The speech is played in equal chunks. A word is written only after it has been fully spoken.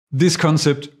This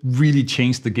concept really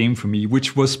changed the game for me,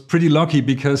 which was pretty lucky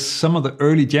because some of the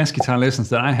early jazz guitar lessons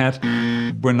that I had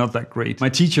were not that great. My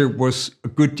teacher was a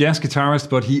good jazz guitarist,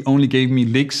 but he only gave me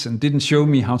licks and didn't show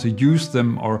me how to use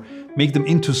them or make them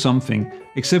into something,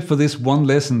 except for this one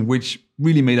lesson, which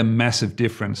really made a massive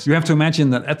difference. You have to imagine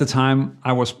that at the time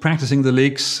I was practicing the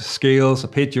licks, scales,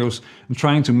 arpeggios, and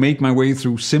trying to make my way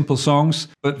through simple songs,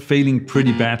 but failing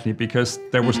pretty badly because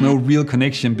there was no real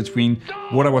connection between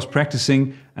what I was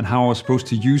practicing and how I was supposed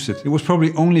to use it. It was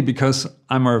probably only because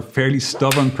I'm a fairly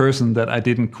stubborn person that I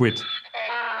didn't quit.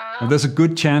 And there's a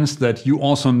good chance that you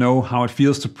also know how it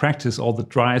feels to practice all the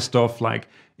dry stuff like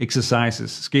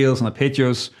exercises, scales and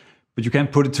arpeggios, but you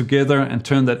can't put it together and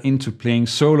turn that into playing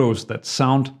solos that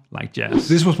sound like jazz.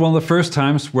 This was one of the first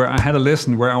times where I had a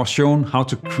lesson where I was shown how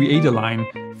to create a line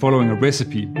following a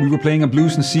recipe. We were playing a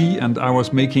blues in C and I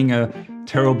was making a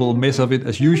terrible mess of it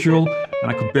as usual,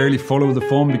 and I could barely follow the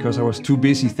form because I was too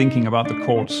busy thinking about the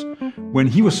chords. When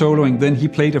he was soloing, then he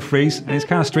played a phrase, and it's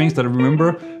kind of strange that I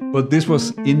remember, but this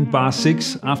was in bar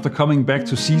 6 after coming back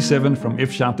to C7 from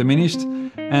F sharp diminished,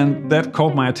 and that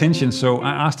caught my attention, so I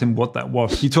asked him what that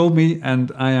was. He told me,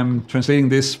 and I am translating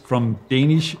this from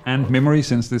Danish and memory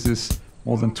since this is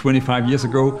more than 25 years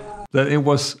ago, that it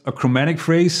was a chromatic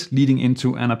phrase leading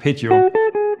into an arpeggio.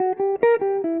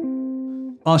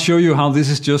 I'll show you how this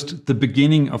is just the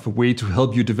beginning of a way to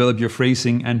help you develop your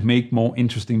phrasing and make more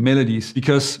interesting melodies,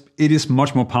 because it is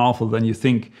much more powerful than you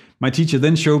think. My teacher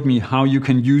then showed me how you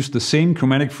can use the same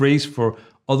chromatic phrase for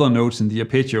other notes in the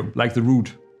arpeggio, like the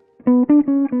root.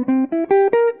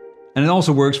 And it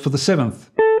also works for the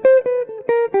 7th.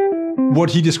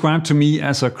 What he described to me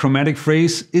as a chromatic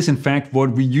phrase is in fact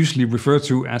what we usually refer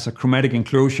to as a chromatic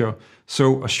enclosure.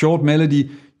 So a short melody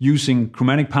using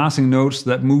chromatic passing notes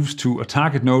that moves to a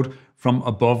target note from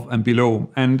above and below.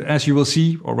 And as you will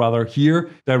see, or rather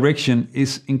hear, direction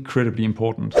is incredibly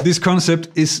important. This concept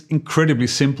is incredibly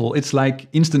simple. It's like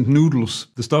instant noodles,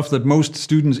 the stuff that most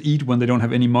students eat when they don't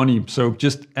have any money. So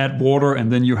just add water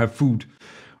and then you have food,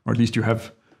 or at least you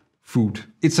have food.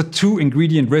 It's a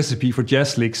 2-ingredient recipe for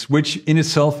jazz licks, which in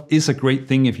itself is a great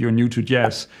thing if you're new to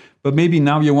jazz. But maybe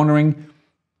now you're wondering,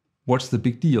 what's the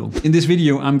big deal? In this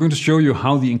video, I'm going to show you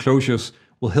how the enclosures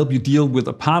will help you deal with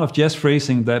a part of jazz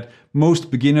phrasing that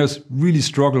most beginners really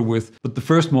struggle with. But the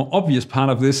first more obvious part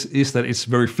of this is that it's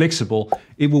very flexible.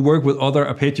 It will work with other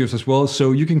arpeggios as well,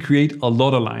 so you can create a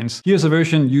lot of lines. Here's a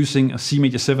version using a C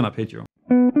major 7 arpeggio.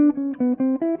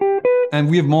 And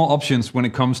we have more options when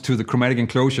it comes to the chromatic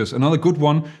enclosures. Another good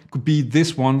one could be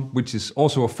this one, which is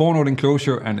also a 4-note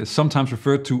enclosure and is sometimes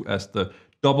referred to as the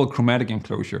double chromatic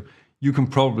enclosure. You can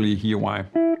probably hear why.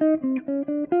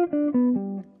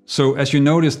 So as you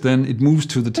notice, then it moves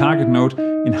to the target note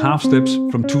in half steps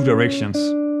from 2 directions.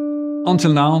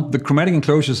 Until now, the chromatic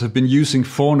enclosures have been using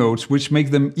 4 notes, which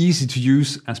make them easy to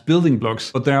use as building blocks,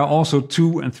 but there are also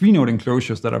 2- and 3-note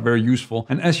enclosures that are very useful.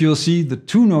 And as you'll see, the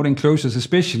 2-note enclosures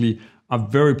especially are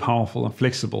very powerful and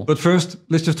flexible. But first,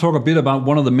 let's just talk a bit about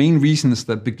one of the main reasons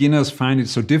that beginners find it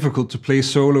so difficult to play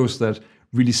solos that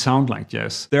really sound like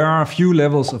jazz. There are a few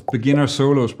levels of beginner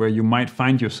solos where you might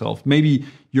find yourself. Maybe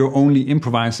you're only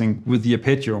improvising with the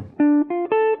arpeggio.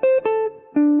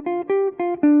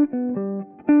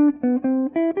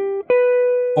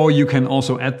 Or you can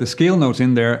also add the scale notes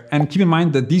in there, and keep in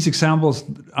mind that these examples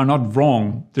are not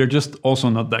wrong, they're just also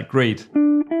not that great.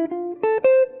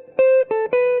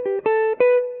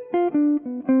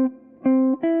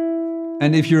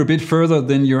 And if you're a bit further,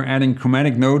 then you're adding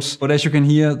chromatic notes, but as you can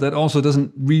hear, that also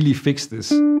doesn't really fix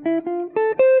this.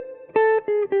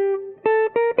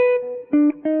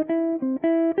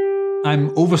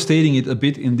 I'm overstating it a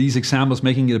bit in these examples,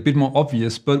 making it a bit more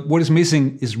obvious, but what is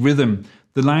missing is rhythm.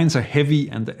 The lines are heavy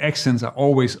and the accents are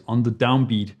always on the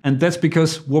downbeat. And that's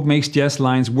because what makes jazz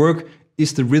lines work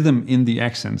is the rhythm in the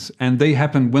accents, and they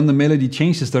happen when the melody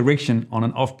changes direction on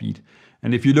an offbeat.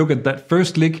 And if you look at that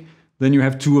first lick, then you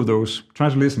have 2 of those. Try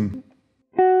to listen.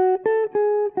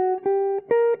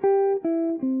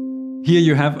 Here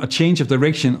you have a change of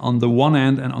direction on the 1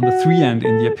 and on the 3 and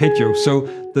in the arpeggio, so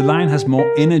the line has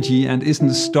more energy and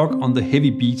isn't stuck on the heavy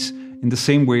beats in the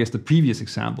same way as the previous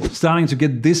example. Starting to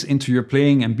get this into your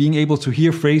playing and being able to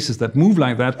hear phrases that move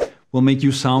like that will make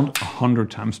you sound 100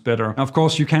 times better. Now, of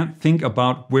course, you can't think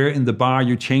about where in the bar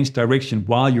you change direction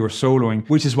while you're soloing,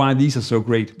 which is why these are so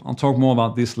great. I'll talk more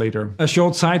about this later. A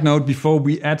short side note before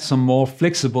we add some more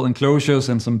flexible enclosures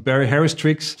and some Barry Harris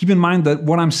tricks. Keep in mind that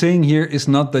what I'm saying here is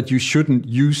not that you shouldn't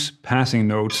use passing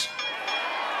notes.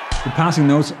 The passing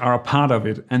notes are a part of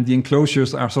it, and the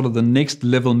enclosures are sort of the next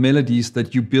level melodies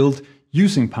that you build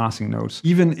using passing notes.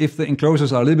 Even if the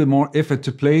enclosures are a little bit more effort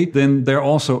to play, then they're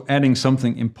also adding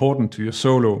something important to your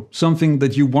solo, something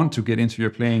that you want to get into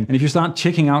your playing. And if you start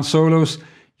checking out solos,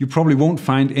 you probably won't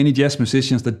find any jazz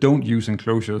musicians that don't use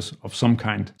enclosures of some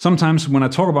kind. Sometimes when I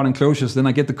talk about enclosures, then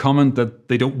I get the comment that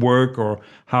they don't work or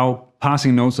how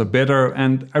passing notes are better,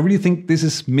 and I really think this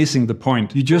is missing the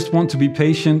point. You just want to be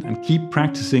patient and keep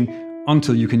practicing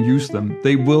until you can use them.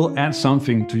 They will add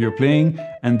something to your playing,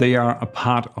 and they are a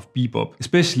part of bebop,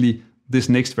 especially this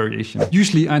next variation.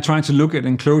 Usually I try to look at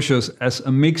enclosures as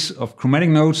a mix of chromatic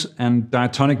notes and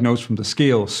diatonic notes from the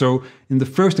scale. So in the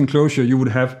first enclosure you would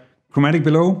have chromatic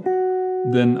below,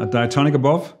 then a diatonic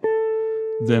above,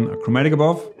 then a chromatic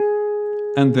above,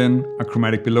 and then a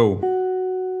chromatic below.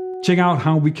 Check out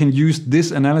how we can use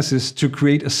this analysis to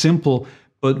create a simple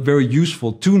but very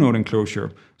useful two-note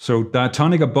enclosure. So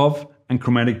diatonic above and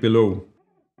chromatic below.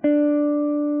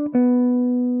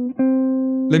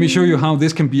 Let me show you how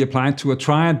this can be applied to a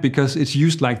triad, because it's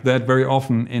used like that very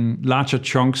often in larger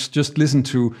chunks. Just listen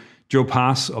to Joe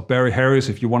Pass or Barry Harris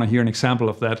if you want to hear an example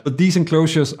of that. But these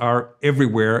enclosures are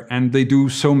everywhere and they do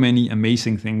so many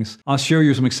amazing things. I'll show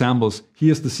you some examples.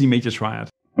 Here's the C major triad.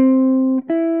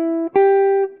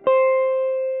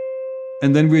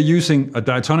 And then we're using a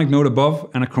diatonic note above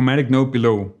and a chromatic note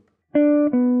below.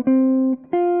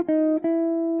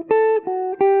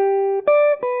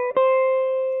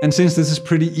 And since this is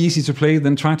pretty easy to play,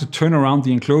 then try to turn around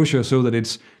the enclosure so that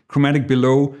it's chromatic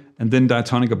below and then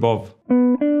diatonic above.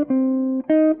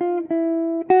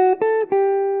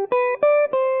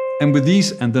 And with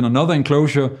these and then another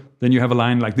enclosure, then you have a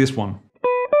line like this one.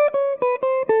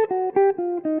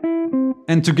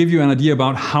 And to give you an idea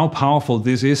about how powerful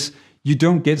this is, you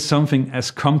don't get something as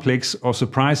complex or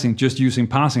surprising just using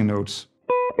passing notes.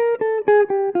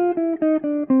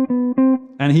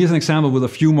 And here's an example with a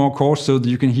few more chords so that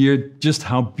you can hear just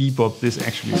how bebop this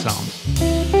actually sounds.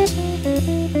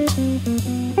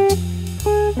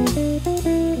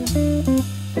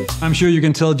 I'm sure you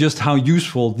can tell just how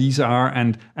useful these are,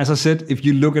 and as I said, if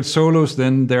you look at solos,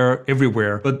 then they're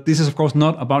everywhere. But this is of course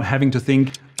not about having to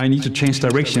think, I need to change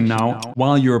direction now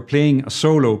while you're playing a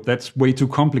solo. That's way too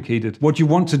complicated. What you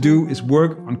want to do is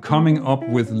work on coming up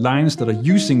with lines that are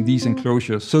using these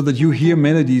enclosures so that you hear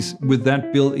melodies with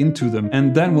that built into them,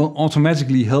 and that will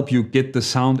automatically help you get the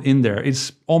sound in there.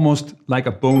 It's almost like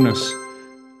a bonus.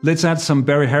 Let's add some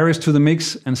Barry Harris to the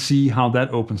mix and see how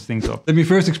that opens things up. Let me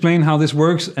first explain how this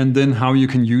works and then how you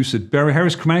can use it. Barry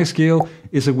Harris chromatic scale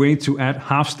is a way to add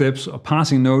half steps or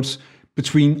passing notes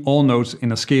between all notes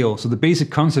in a scale. So the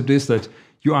basic concept is that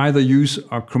you either use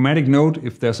a chromatic note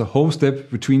if there's a whole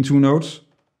step between two notes,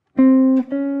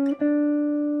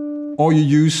 or you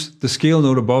use the scale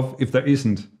note above if there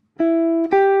isn't.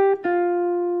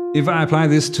 If I apply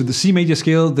this to the C major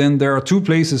scale, then there are two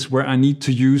places where I need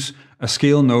to use a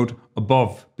scale note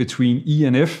above between E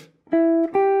and F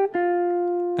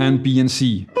and B and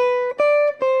C.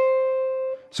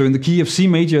 So in the key of C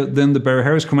major, then the Barry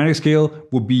Harris chromatic scale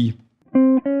would be .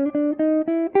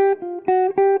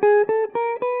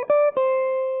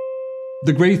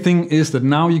 The great thing is that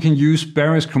now you can use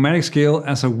Barry's chromatic scale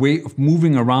as a way of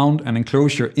moving around an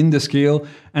enclosure in the scale,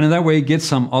 and in that way get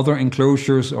some other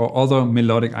enclosures or other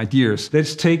melodic ideas.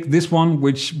 Let's take this one,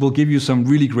 which will give you some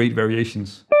really great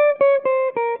variations.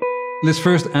 Let's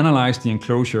first analyze the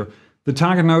enclosure. The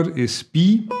target note is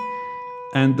B,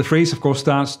 and the phrase of course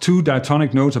starts two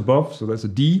diatonic notes above, so that's a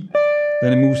D.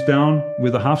 Then it moves down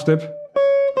with a half step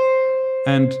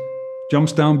and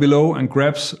jumps down below and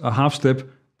grabs a half step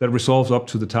that resolves up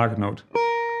to the target note.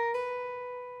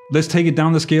 Let's take it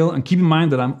down the scale and keep in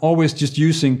mind that I'm always just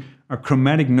using a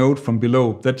chromatic note from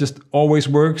below. That just always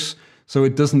works, so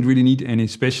it doesn't really need any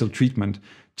special treatment.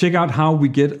 Check out how we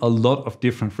get a lot of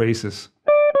different phrases.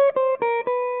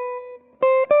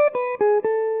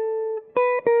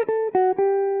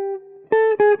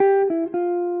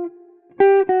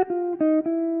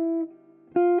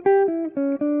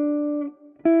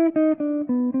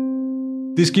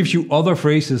 This gives you other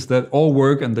phrases that all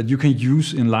work and that you can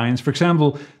use in lines. For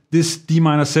example, this D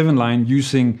minor 7 line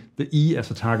using the E as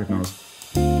a target note.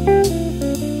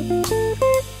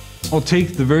 Or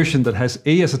take the version that has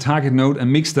A as a target note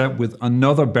and mix that with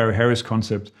another Barry Harris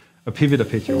concept, a pivot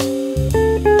arpeggio.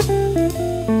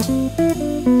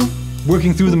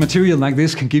 Working through the material like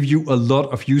this can give you a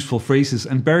lot of useful phrases,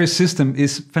 and Barry's system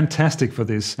is fantastic for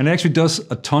this. And it actually does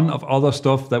a ton of other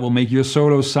stuff that will make your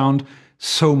solos sound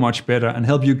so much better and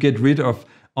help you get rid of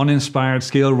uninspired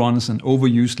scale runs and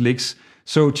overused licks.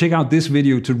 So check out this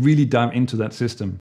video to really dive into that system.